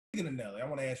speaking of Nelly, I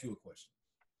want to ask you a question.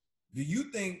 Do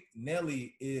you think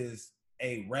Nelly is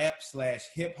a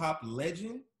rap/hip hop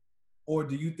legend, or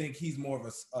do you think he's more of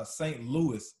a St.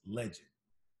 Louis legend?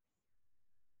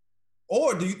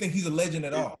 Or do you think he's a legend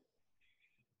at all?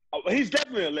 Oh, he's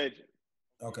definitely a legend.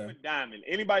 Okay. Diamond.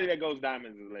 Anybody that goes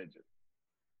diamond is a legend.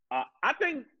 I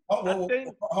think. Hold on.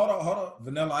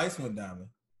 Vanilla Ice went diamond.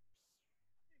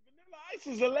 Vanilla Ice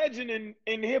is a legend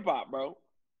in hip hop, bro.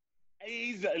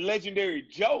 He's a legendary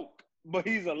joke, but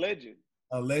he's a legend.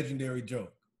 A legendary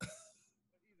joke.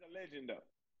 He's a legend, though.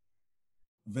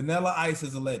 Vanilla Ice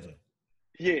is a legend.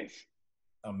 Yes.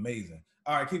 Amazing.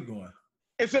 All right, keep going.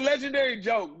 It's a legendary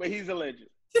joke, but he's a legend.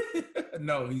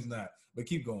 No, he's not. But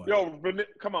keep going. Yo,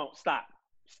 come on, stop.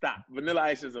 Vanilla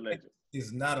Ice is a legend.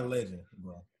 He's not a legend,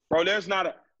 bro. Bro, there's not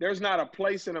a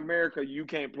place in America you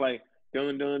can't play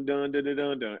dun dun dun dun dun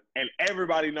dun dun, and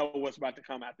everybody know what's about to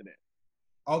come after that.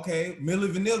 Okay,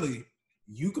 Milli Vanilli,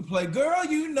 you could play "Girl,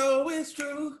 You Know It's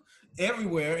True"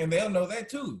 everywhere, and they'll know that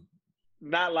too.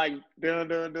 Not like dun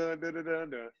dun dun dun dun dun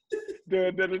dun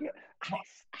dun dun dun.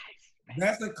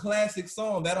 That's a classic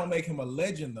song. That don't make him a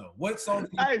legend, though. What song?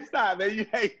 Hey, stop, man! You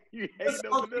hate the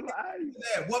Vanilla Ice.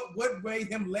 What made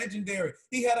him legendary?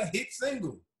 He had a hit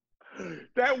single.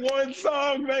 That one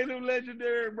song made him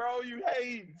legendary, bro. You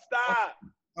hate. Stop.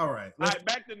 All right. All right,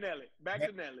 back to Nelly.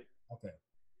 Okay.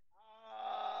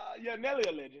 Yeah, Nelly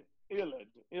a legend. He a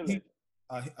legend.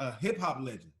 A hip hop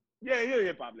legend. Yeah, he's a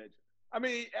hip hop legend. I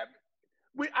mean,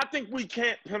 I think we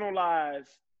can't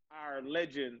penalize our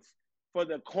legends for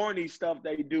the corny stuff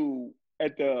they do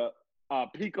at the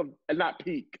peak of, not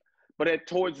peak, but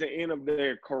towards the end of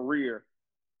their career.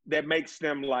 That makes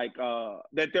them like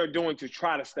that they're doing to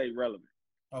try to stay relevant.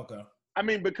 Okay. I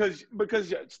mean, because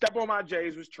Step on My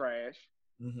J's was trash.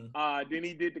 Mm-hmm. Then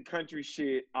he did the country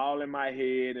shit, All in My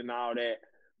Head and all that.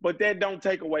 But that don't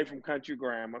take away from Country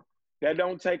Grammar. That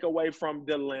don't take away from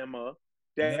Dilemma.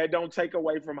 That don't take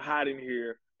away from Hot in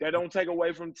Here. That don't take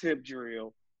away from Tip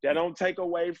Drill. That don't take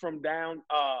away from Batter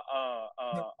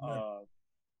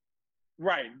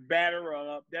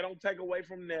Up. That don't take away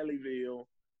from Nellyville.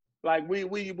 Like we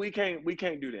can't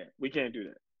do that. We can't do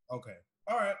that. Okay.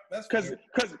 All right. That's because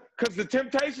the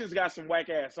Temptations got some whack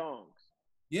ass songs.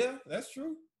 Yeah, that's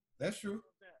true. That's true.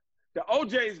 The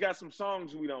OJ's got some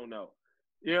songs we don't know.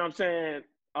 You know what I'm saying?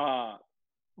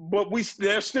 But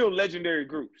they're still legendary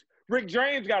groups. Rick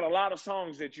James got a lot of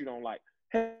songs that you don't like.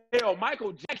 Hell,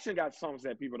 Michael Jackson got songs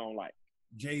that people don't like.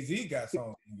 Jay-Z got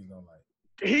songs people don't like.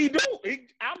 He do.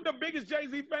 I'm the biggest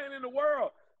Jay-Z fan in the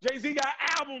world. Jay-Z got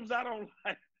albums I don't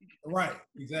like. Right,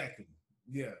 exactly.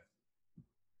 Yeah.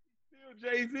 Still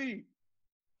Jay-Z.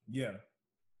 Yeah.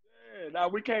 Now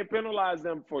we can't penalize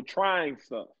them for trying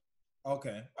stuff.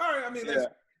 Okay. All right. I mean,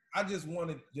 I just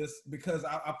wanted, because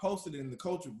I posted it in the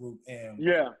culture group and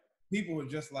people were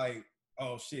just like,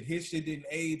 oh shit, his shit didn't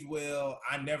age well.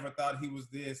 I never thought he was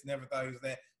this, never thought he was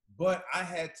that. But I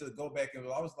had to go back and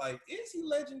I was like, is he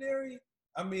legendary?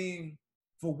 I mean,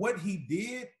 for what he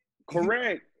did.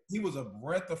 Correct. He was a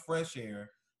breath of fresh air.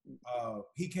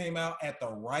 He came out at the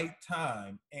right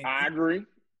time. And I agree.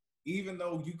 Even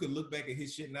though you could look back at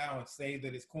his shit now and say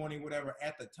that it's corny, whatever,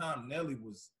 at the time, Nelly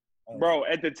was on. Bro,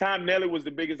 at the time, Nelly was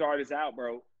the biggest artist out,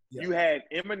 bro. Yeah. You had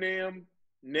Eminem,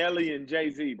 Nelly, and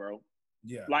Jay-Z, bro.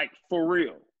 Yeah. Like, for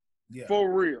real. Yeah.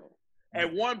 For real. Yeah.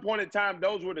 At one point in time,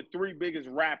 those were the three biggest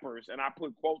rappers, and I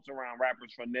put quotes around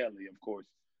rappers for Nelly, of course.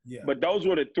 Yeah. But those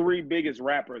were the three biggest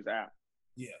rappers out.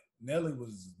 Yeah. Nelly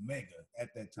was mega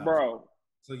at that time. Bro.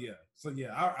 So yeah.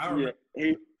 I remember.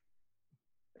 He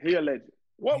a legend.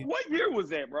 What year was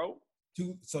that, bro?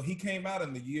 So he came out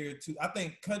in the year two. I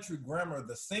think Country Grammar,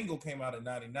 the single came out in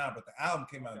 '99, but the album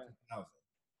came out in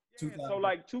 2000. Yeah, so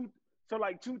like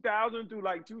 2000 through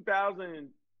like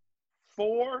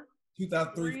 2004.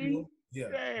 2003. 4, yeah.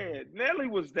 Yeah, Nelly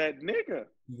was that nigga.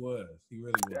 He was. He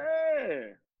really was.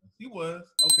 Yeah. He was.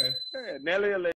 Okay. Yeah, Nelly a legend.